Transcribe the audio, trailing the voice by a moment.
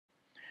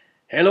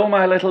Hello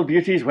my little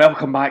beauties,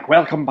 welcome back,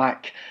 welcome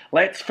back.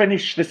 Let's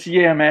finish the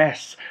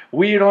CMS.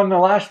 We're on the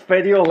last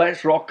video,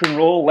 let's rock and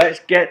roll, let's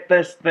get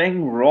this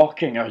thing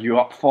rocking. Are you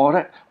up for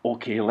it?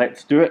 Okay,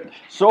 let's do it.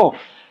 So,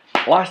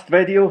 last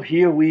video,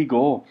 here we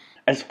go.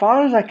 As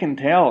far as I can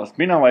tell, it's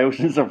been a while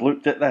since I've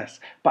looked at this,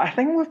 but I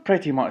think we've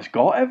pretty much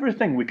got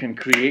everything. We can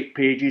create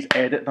pages,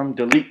 edit them,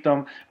 delete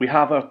them. We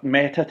have our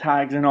meta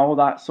tags and all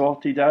that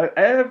sorted out.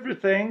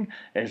 Everything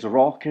is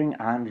rocking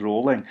and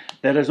rolling.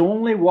 There is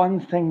only one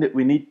thing that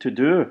we need to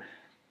do.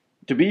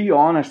 To be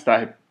honest,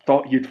 I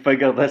thought you'd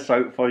figure this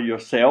out for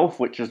yourself,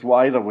 which is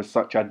why there was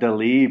such a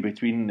delay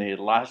between the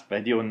last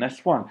video and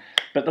this one.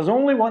 But there's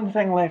only one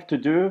thing left to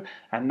do,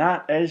 and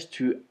that is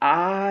to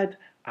add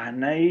a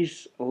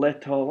nice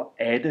little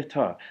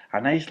editor,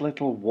 a nice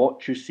little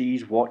what you see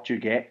is what you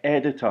get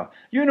editor.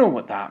 You know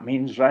what that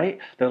means, right?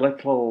 The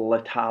little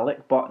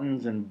italic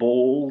buttons and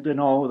bold and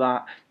all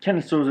that, kind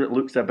of so it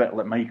looks a bit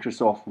like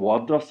Microsoft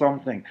Word or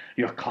something.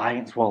 Your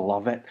clients will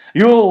love it,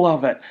 you'll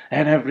love it,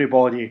 and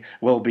everybody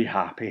will be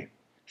happy.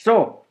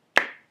 So,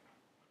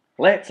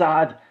 let's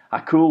add a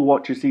cool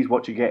what you see is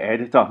what you get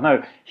editor.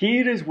 Now,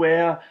 here is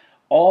where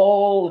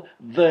all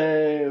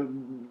the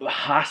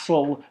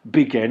hassle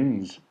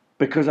begins,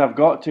 because I've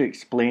got to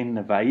explain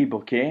the vibe,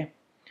 okay?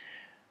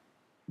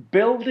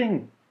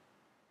 Building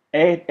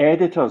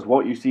editors,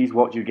 what you see is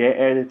what you get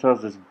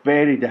editors, is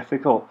very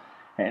difficult.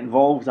 It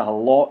involves a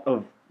lot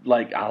of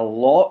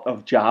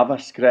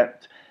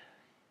JavaScript,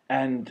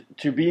 and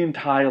to be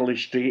entirely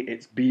straight,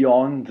 it's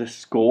beyond the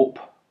scope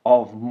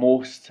of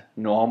most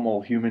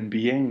normal human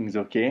beings,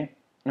 okay?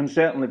 And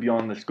certainly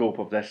beyond the scope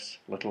of this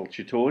little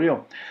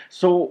tutorial.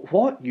 So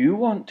what you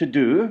want to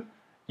do,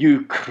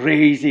 you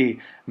crazy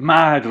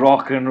mad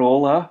rock and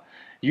roller,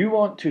 you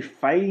want to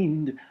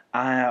find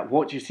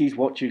what you see is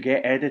what you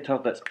get editor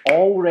that's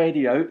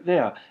already out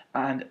there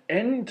and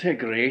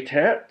integrate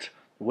it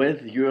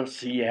with your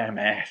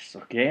CMS,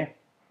 okay?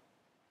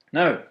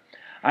 Now,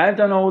 I've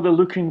done all the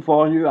looking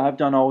for you, I've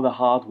done all the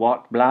hard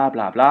work, blah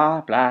blah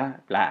blah blah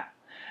blah.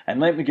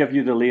 And let me give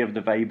you the lay of the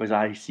vibe as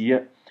I see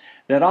it.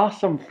 There are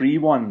some free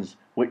ones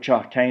which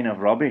are kind of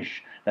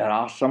rubbish. There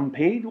are some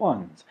paid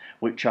ones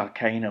which are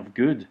kind of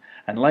good.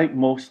 And like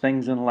most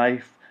things in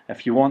life,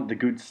 if you want the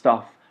good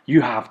stuff,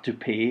 you have to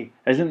pay.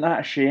 Isn't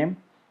that a shame?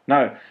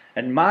 Now,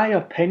 in my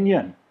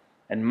opinion,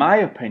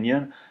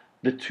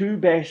 the two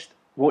best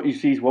what you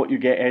see is what you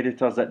get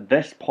editors at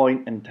this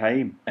point in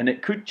time, and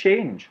it could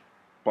change,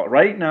 but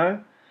right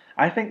now,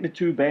 I think the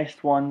two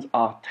best ones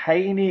are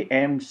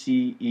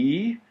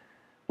TinyMCE,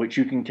 which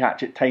you can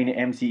catch at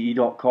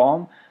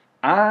tinymce.com,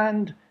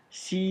 and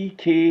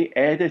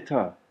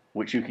CKEditor,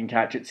 which you can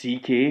catch at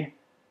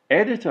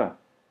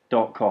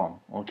ckeditor.com.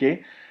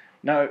 Okay,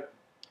 now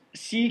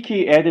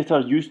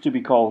CKEditor used to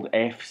be called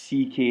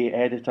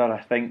FCKEditor,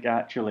 I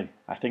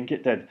think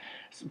it did,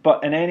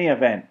 but in any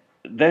event,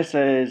 this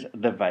is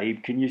the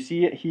vibe. Can you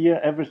see it here?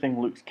 Everything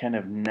looks kind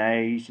of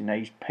nice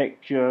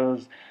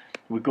pictures.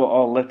 We've got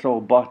our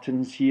little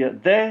buttons here.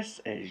 This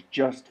is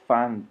just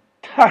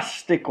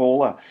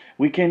fantasticola.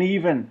 We can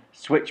even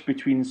switch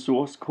between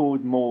source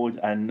code mode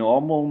and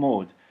normal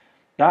mode.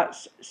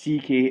 That's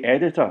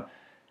CKEditor.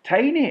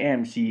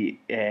 TinyMC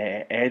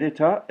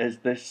editor is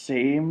the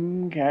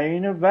same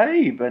kind of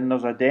vibe, and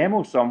there's a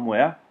demo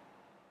somewhere.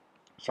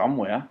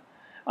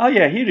 Oh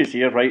yeah, here it is,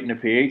 here, right in the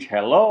page.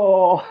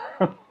 Hello!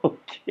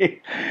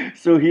 Okay,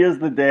 so here's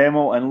the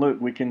demo, and look,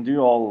 we can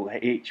do all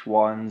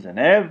H1s and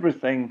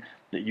everything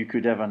that you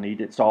could ever need.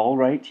 It's all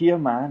right here,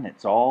 man.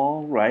 It's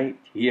all right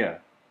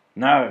here.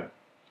 Now,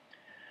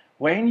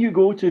 when you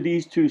go to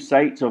these two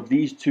sites of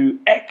these two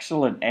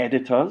excellent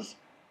editors,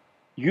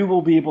 you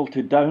will be able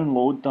to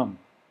download them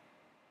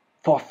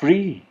for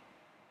free.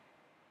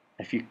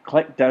 If you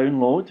click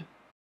download,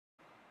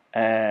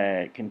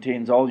 it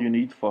contains all you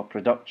need for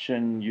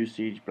production,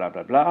 usage, blah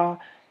blah blah,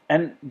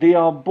 and they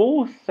are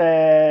both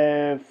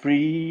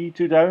free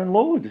to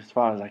download as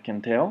far as I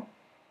can tell.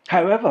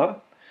 However,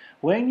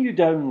 when you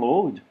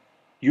download,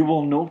 you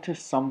will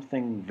notice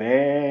something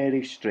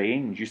very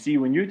strange. You see,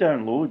 when you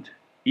download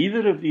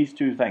either of these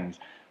two things,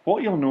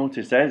 what you'll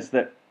notice is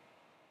that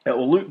it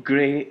will look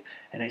great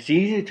and it's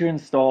easy to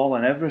install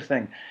and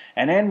everything,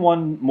 and then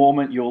one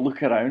moment you'll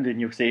look around and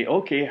you'll say,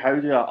 okay, how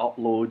do I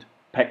upload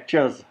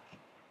pictures?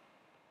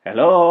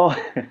 Hello?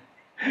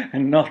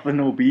 And nothing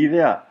will be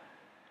there.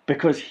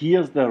 Because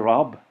here's the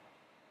rub.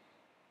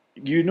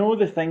 You know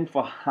the thing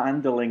for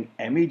handling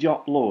image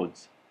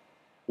uploads?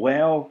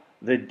 Well,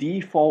 the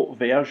default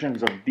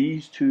versions of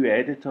these two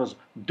editors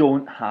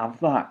don't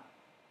have that.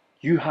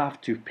 You have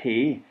to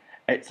pay.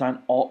 It's an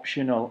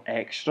optional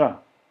extra.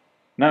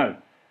 Now,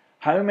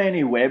 how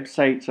many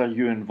websites are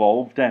you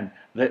involved in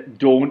that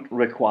don't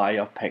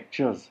require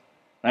pictures?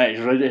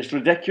 It's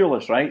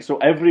ridiculous, right? So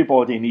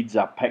everybody needs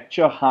a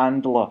picture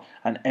handler,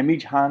 an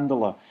image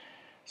handler.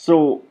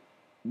 So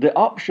the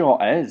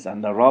upshot is,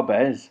 and the rub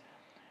is,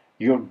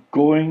 you're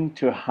going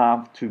to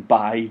have to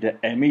buy the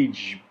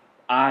image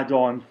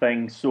add-on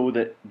thing so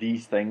that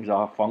these things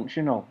are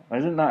functional.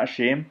 Isn't that a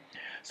shame?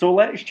 So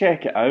let's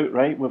check it out,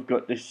 right? We've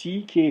got the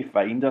CK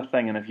Finder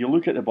thing, and if you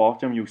look at the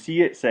bottom, you'll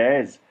see it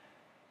says,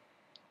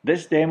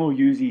 this demo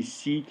uses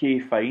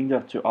CK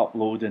Finder to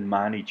upload and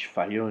manage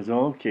files.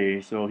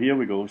 Okay, so here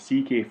we go,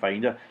 CK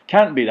Finder.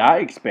 Can't be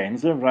that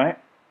expensive, right?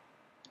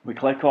 We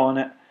click on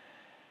it,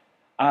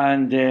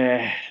 and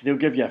they'll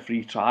give you a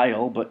free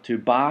trial, but to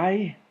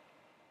buy,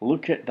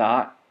 look at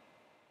that.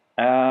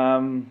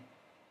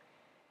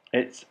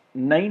 It's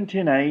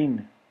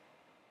 $99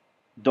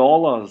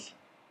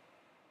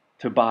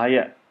 to buy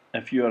it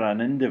if you're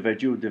an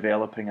individual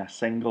developing a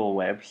single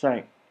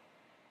website.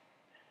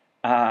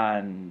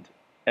 And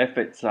if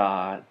it's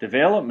a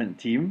development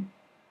team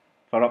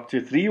for up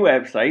to 3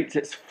 websites,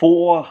 it's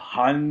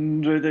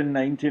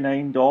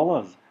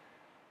 $499.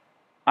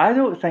 I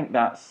don't think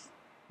that's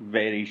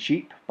very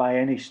cheap by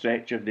any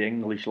stretch of the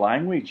English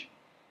language.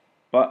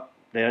 But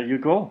there you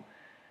go.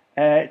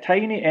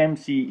 Tiny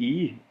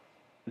MCE,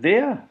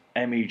 their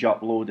image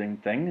uploading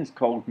thing is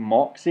called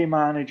Moxie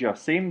Manager.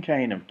 Same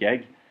kind of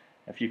gig.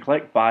 If you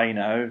click buy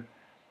now,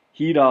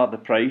 here are the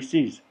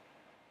prices.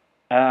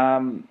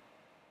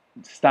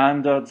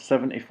 Standard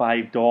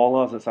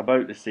 $75, it's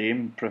about the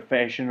same.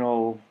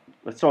 Professional,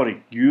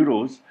 sorry,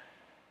 euros.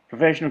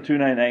 Professional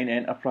 $299,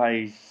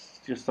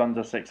 enterprise just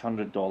under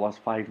 $600,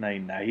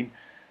 $599.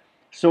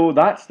 So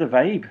that's the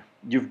vibe.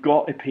 You've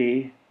got to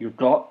pay, you've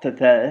got to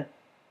pay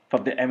for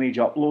the image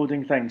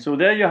uploading thing. So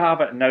there you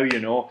have it, now you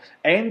know.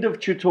 End of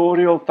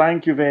tutorial,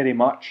 thank you very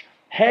much.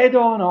 Head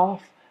on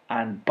off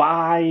and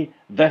buy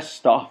this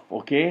stuff,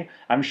 okay?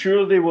 I'm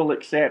sure they will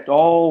accept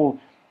all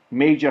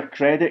major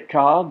credit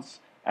cards,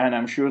 and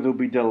I'm sure they'll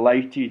be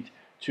delighted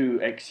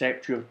to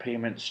accept your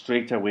payment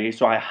straight away.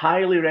 So I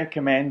highly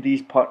recommend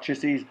these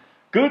purchases.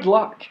 Good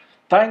luck,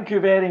 thank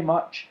you very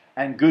much,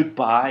 and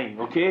goodbye,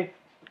 okay?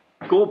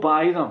 Go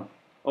buy them,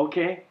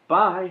 okay?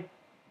 Bye.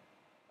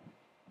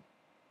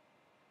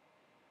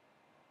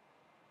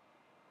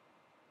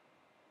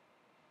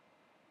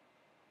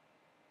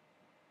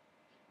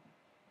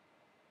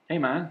 Hey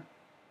man,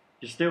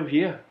 you're still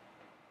here.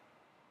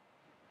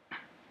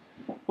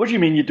 What do you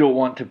mean you don't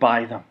want to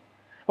buy them?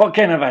 What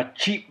kind of a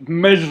cheap,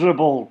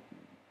 miserable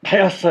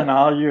person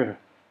are you?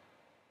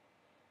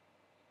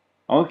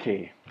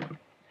 Okay.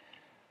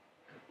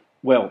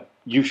 Well,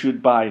 you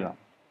should buy them.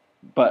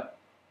 But,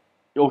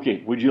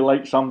 okay, would you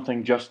like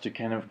something just to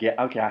kind of get...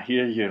 Okay, I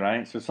hear you,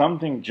 right? So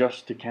something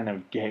just to kind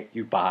of get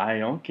you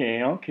by.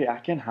 Okay, I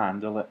can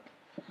handle it.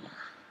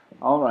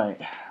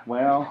 Alright,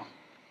 well...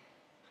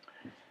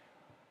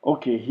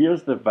 Okay,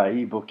 here's the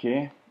vibe,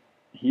 okay?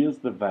 Here's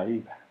the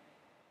vibe.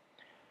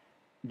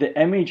 The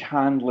image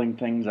handling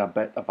thing's a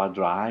bit of a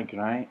drag,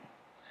 right?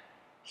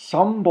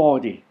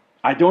 Somebody,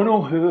 I don't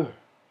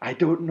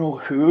know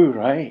who,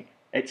 right?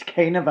 It's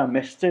kind of a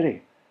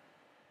mystery.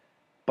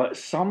 But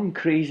some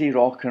crazy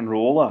rock and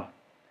roller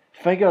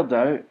figured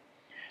out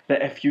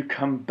that if you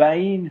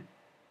combine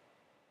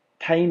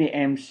Tiny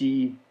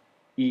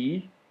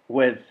MCE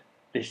with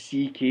the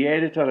CK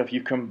editor, if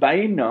you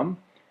combine them,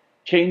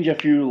 change a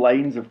few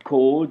lines of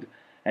code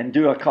and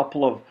do a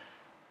couple of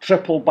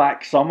triple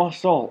back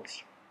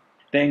somersaults,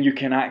 then you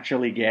can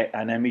actually get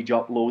an image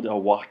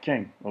uploader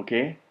working,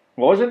 okay?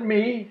 Wasn't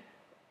me,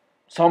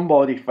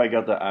 somebody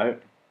figured it out.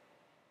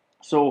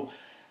 So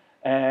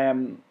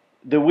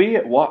the way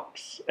it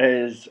works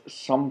is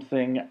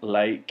something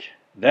like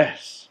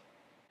this.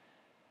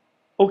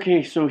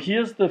 Okay, so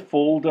here's the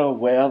folder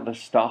where the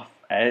stuff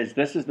is.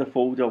 This is the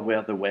folder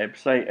where the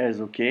website is,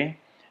 okay?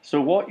 So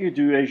what you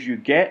do is you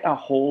get a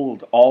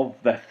hold of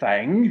the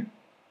thing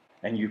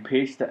and you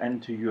paste it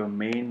into your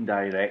main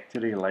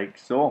directory like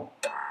so.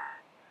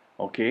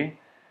 Okay,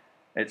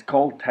 it's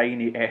called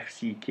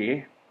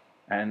TinyFCK,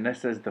 and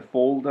this is the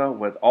folder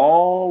with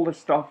all the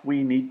stuff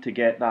we need to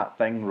get that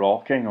thing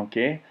rocking,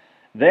 okay?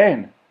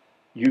 Then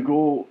you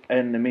go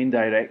in the main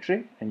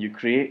directory and you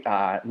create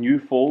a new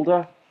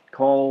folder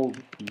called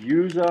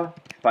user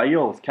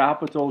files,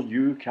 capital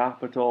U,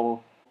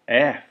 capital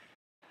F.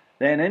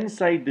 Then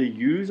inside the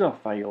user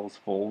files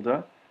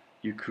folder,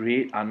 you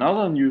create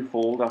another new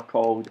folder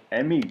called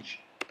image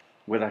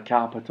with a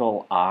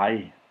capital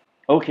I.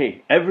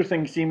 Okay,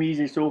 everything seems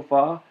easy so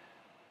far?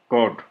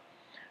 Good.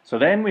 So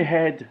then we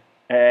head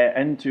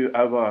into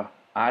our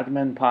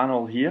admin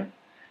panel here,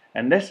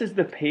 and this is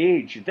the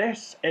page.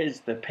 This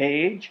is the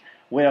page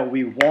where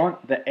we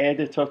want the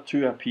editor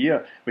to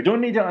appear. We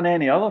don't need it on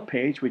any other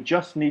page, we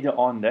just need it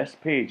on this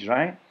page,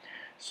 right?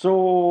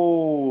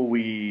 So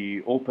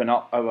we open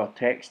up our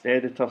text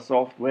editor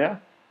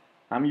software.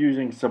 I'm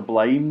using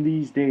Sublime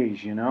these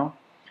days, you know.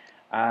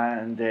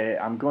 And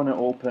I'm going to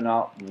open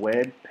up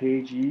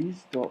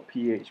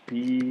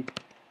webpages.php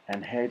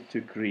and head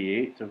to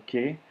create,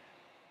 okay?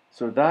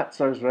 So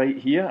that's us right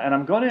here, and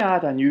I'm going to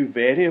add a new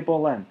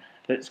variable in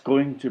that's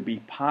going to be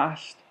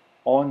passed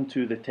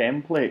onto the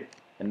template,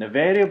 and the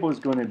variable is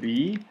going to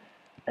be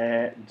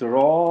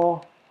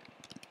draw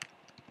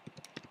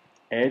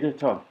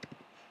editor,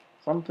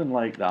 something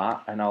like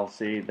that, and I'll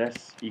say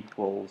this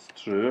equals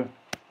true.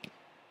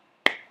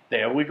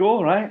 There we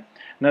go, right?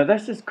 Now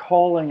this is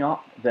calling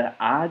up the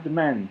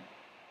admin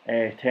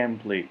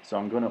template. So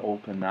I'm going to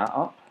open that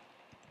up.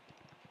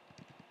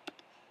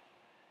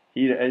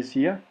 Here it is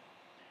here.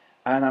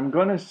 And I'm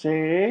going to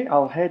say,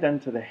 I'll head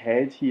into the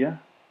head here.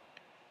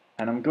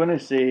 And I'm going to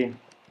say,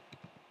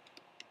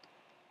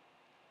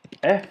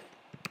 if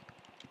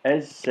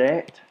is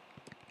set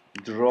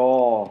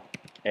draw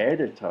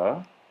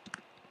editor,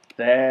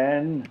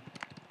 then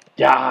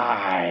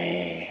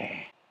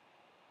die.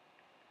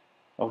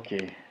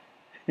 Okay.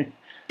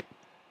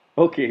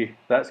 Okay,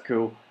 that's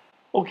cool.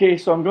 Okay,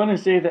 so I'm going to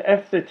say that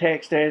if the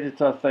text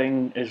editor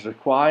thing is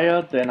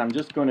required, then I'm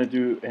just going to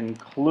do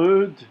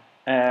include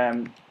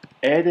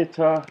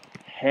editor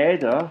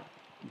header.php.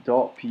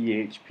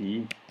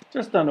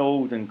 Just an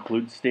old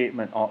include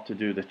statement ought to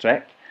do the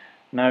trick.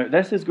 Now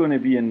this is going to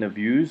be in the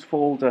views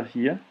folder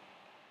here.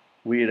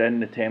 We're in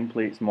the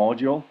templates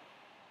module.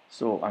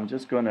 So I'm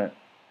just going to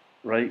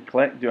right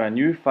click, do a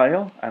new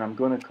file, and I'm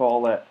going to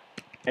call it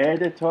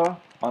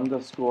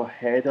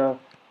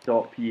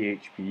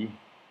editor_header.php.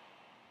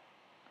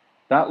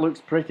 That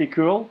looks pretty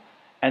cool.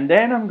 And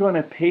then I'm going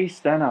to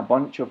paste in a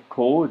bunch of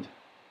code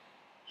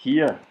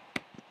here.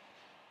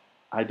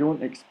 I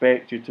don't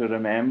expect you to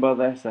remember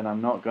this, and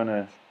I'm not going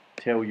to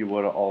tell you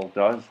what it all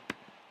does.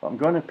 But I'm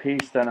going to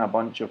paste in a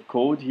bunch of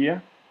code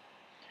here.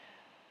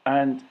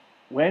 And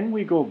when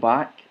we go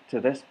back to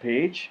this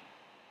page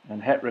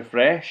and hit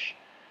refresh,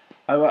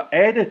 our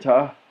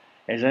editor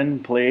is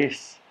in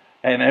place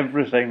and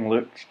everything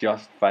looks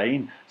just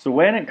fine. So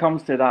when it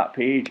comes to that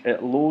page,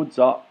 it loads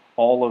up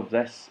all of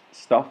this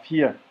stuff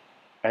here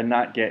and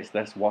that gets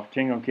this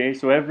working. Okay,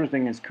 so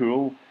everything is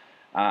cool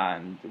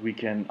and we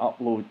can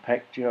upload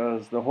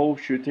pictures, the whole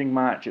shooting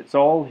match, it's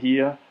all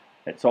here,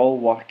 it's all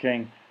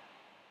working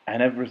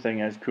and everything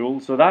is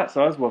cool. So that's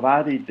us, we've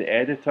added the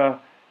editor.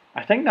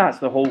 I think that's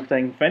the whole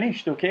thing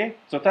finished. Okay,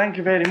 so thank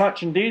you very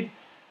much indeed.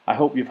 I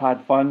hope you've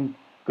had fun.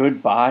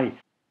 Goodbye.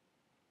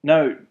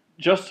 Now,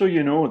 just so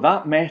you know,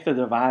 that method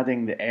of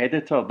adding the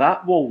editor,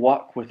 that will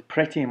work with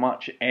pretty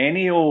much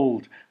any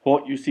old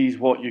what you see is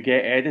what you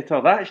get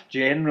editor. That's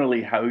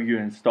generally how you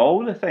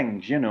install the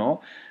things, you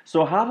know.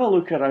 So have a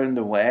look around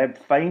the web,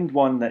 find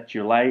one that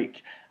you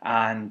like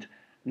and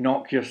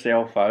knock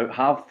yourself out.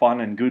 Have fun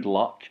and good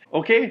luck.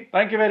 Okay,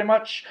 thank you very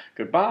much.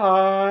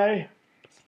 Goodbye.